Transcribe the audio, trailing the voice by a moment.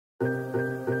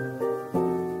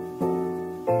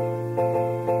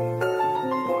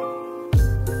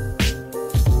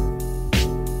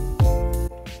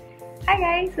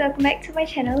welcome back to my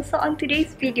channel. So on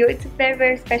today's video, it's a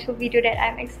very special video that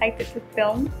I'm excited to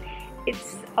film.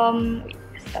 It's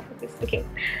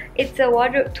it's a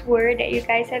wardrobe tour that you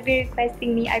guys have been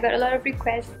requesting me. I got a lot of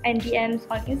requests and DMs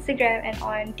on Instagram and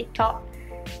on TikTok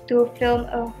to film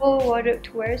a whole wardrobe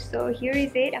tour. So here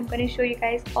is it. I'm gonna show you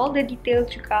guys all the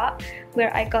details juga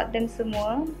where I got them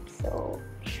semua. So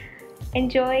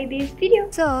enjoy this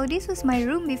video. So this was my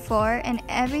room before and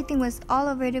everything was all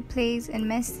over the place and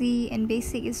messy and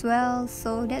basic as well.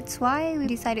 So that's why we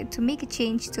decided to make a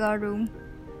change to our room.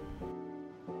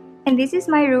 And this is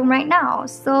my room right now.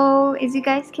 So as you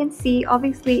guys can see,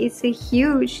 obviously it's a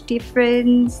huge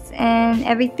difference and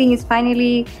everything is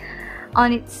finally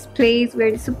on its place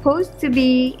where it's supposed to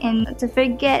be. And not to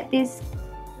forget this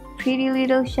pretty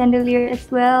little chandelier as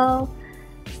well.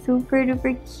 Super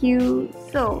duper cute.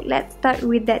 So let's start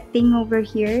with that thing over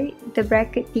here, the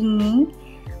bracket thingy.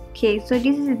 Okay, so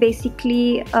this is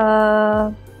basically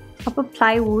a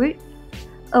plywood,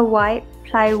 a white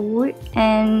plywood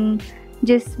and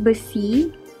just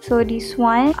besi. So this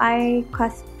one I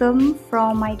custom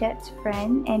from my dad's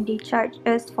friend and they charged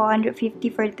us 450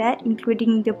 for that,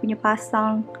 including the punya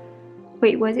pasang.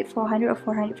 Wait, was it 400 or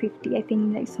 450? I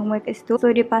think like somewhere kat situ.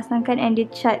 So dia pasangkan and dia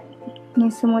cat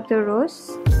ni semua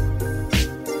terus.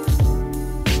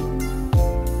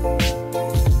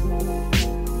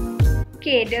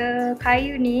 Okay, the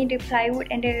kayu ni, the plywood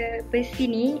and the besi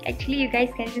ni, actually you guys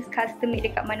can just custom it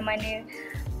dekat mana-mana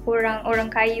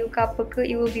orang kayu ke apa ke.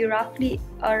 It will be roughly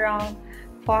around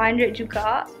 400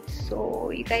 juga. So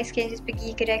you guys can just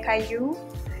pergi kedai kayu,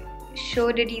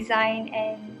 show the design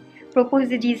and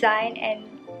propose the design and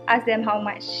ask them how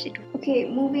much it will. Okay,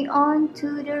 moving on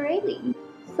to the railing.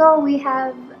 So we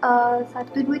have 1,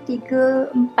 2, 3,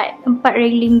 4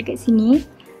 railing dekat sini.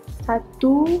 1,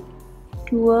 2,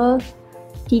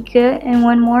 3 and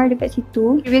one more dekat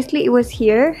situ. Previously it was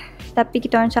here tapi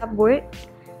kita orang cabut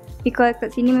because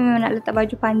kat sini memang nak letak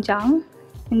baju panjang.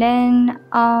 And then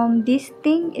this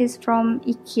thing is from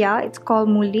Ikea. It's called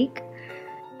mulik.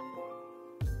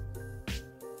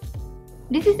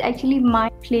 This is actually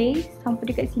my place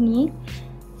sampai dekat sini.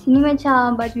 Sini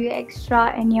macam baju yang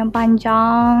extra and yang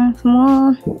panjang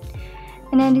semua.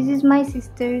 And then this is my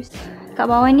sister's. Kat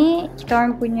bawah ni kita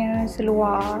orang punya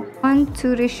seluar. On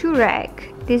to the shoe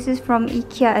rack. This is from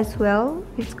Ikea as well.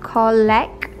 It's called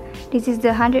Lack. This is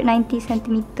the 190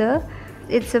 cm.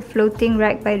 It's a floating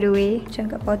rack by the way.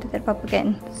 Macam kat bawah tu tak ada apa-apa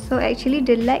kan. So actually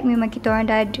the Lack memang kita orang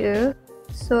dah ada.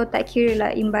 So tak kira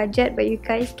lah in budget, but you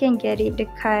guys can get it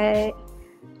dekat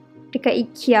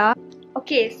Ikea.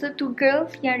 Okay, so to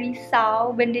girls yang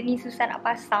risau benda ni susah nak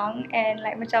pasang and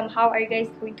like macam how are you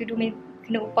guys going to do,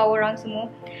 kena upah orang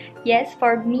semua. Yes,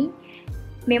 for me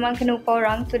memang kena upah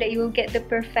orang so that you will get the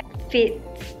perfect fit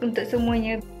untuk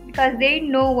semuanya because they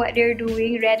know what they're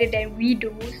doing rather than we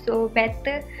do. So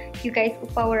better you guys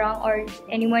upah orang or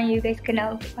anyone you guys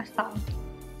kenal untuk pasang.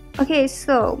 Okay,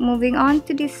 so moving on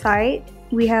to this side,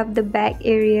 we have the bag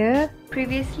area.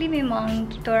 Previously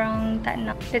memang kita orang tak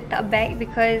nak letak bag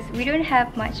because we don't have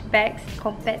much bags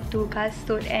compared to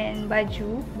kasut and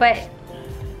baju, but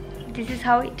this is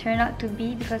how it turned out to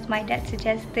be because my dad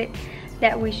suggested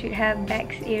that we should have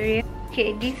bags area.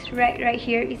 Okay, this rack right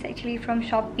here is actually from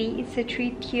Shopee. It's a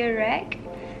 3-tier rack.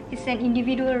 It's an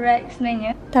individual rack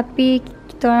sebenarnya, tapi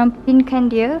kita orang pinkan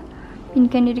dia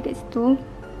dekat situ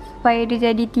supaya dia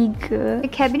jadi 3.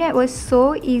 The cabinet was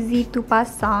so easy to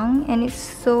pasang and it's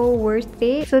so worth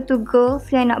it. So to girls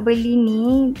yang nak beli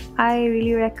ni, I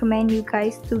really recommend you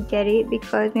guys to get it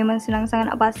because memang senang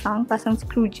sangat nak pasang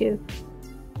screw je.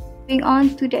 Moving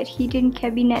on to that hidden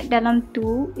cabinet dalam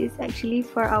tu is actually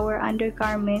for our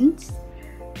undergarments.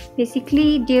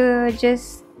 Basically dia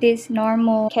just this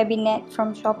normal cabinet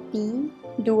from Shopee,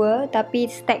 2 tapi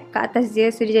stack kat atas dia,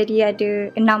 so dia jadi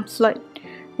ada 6 slot.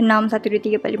 6, 1,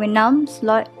 2, 3, 4, 5, 6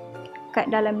 slot kat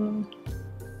dalam ni.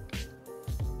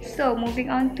 So moving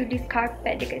on to this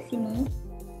carpet dekat sini.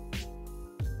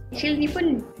 Actually ni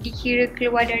pun dikira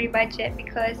keluar dari budget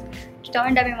because kita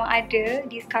orang dah memang ada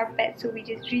this carpet, so we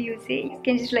just reuse it. You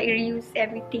can just like reuse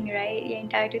everything, right? Yang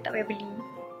dah ada tak payah beli.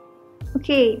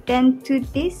 Okay, then to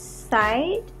this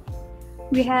side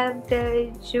we have the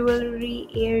jewelry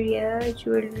area,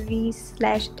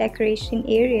 jewelry/decoration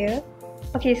area.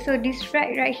 Okay, so this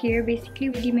rack right here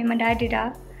basically dia memang dah ada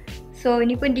dah. So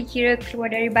ni pun dikira keluar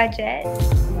dari budget.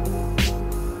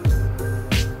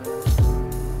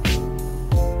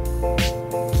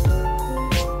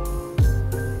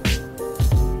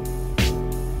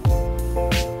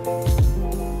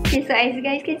 Okay, so as you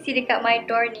guys can see dekat my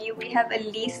door ni, we have a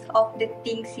list of the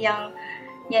things yang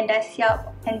yang dah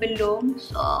siap and belum.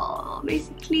 So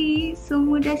basically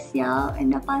semua dah siap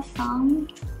and dah pasang.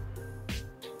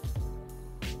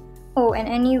 Oh,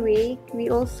 and anyway, we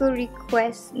also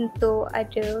request untuk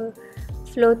ada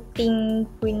floating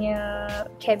punya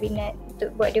cabinet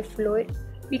untuk buat dia float,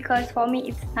 because for me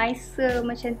it's nicer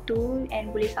macam tu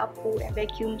and boleh sapu and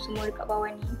vacuum semua dekat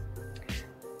bawah ni.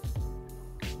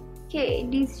 Okay,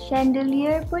 this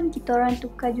chandelier pun kita orang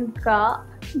tukar juga.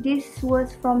 This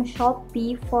was from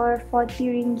Shopee for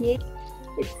 40 ringgit.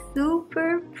 It's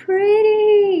super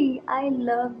pretty. I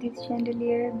love this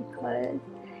chandelier because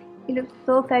it looks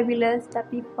so fabulous.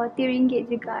 Tapi 40 ringgit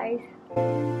je guys.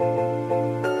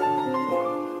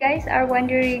 Guys are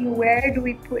wondering where do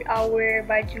we put our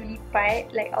baju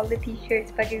lipat, like all the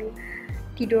t-shirts, baju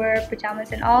tidur,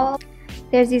 pajamas and all.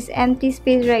 There's this empty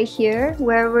space right here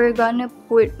where we're gonna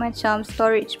put macam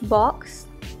storage box,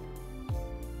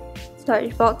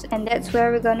 and that's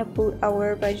where we're gonna put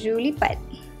our baju lipat.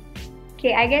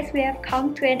 Okay, I guess we have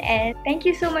come to an end. Thank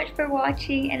you so much for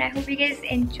watching, and I hope you guys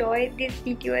enjoyed this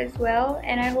video as well,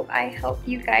 and I hope I helped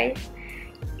you guys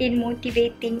in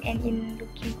motivating and in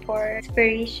looking for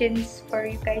inspirations for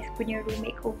you guys punya room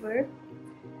makeover.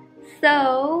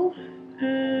 So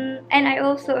and I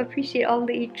also appreciate all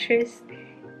the interest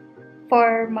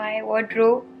for my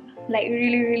wardrobe, like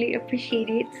really appreciate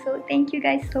it. So thank you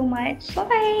guys so much. Bye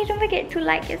bye. Don't forget to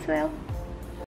like as well.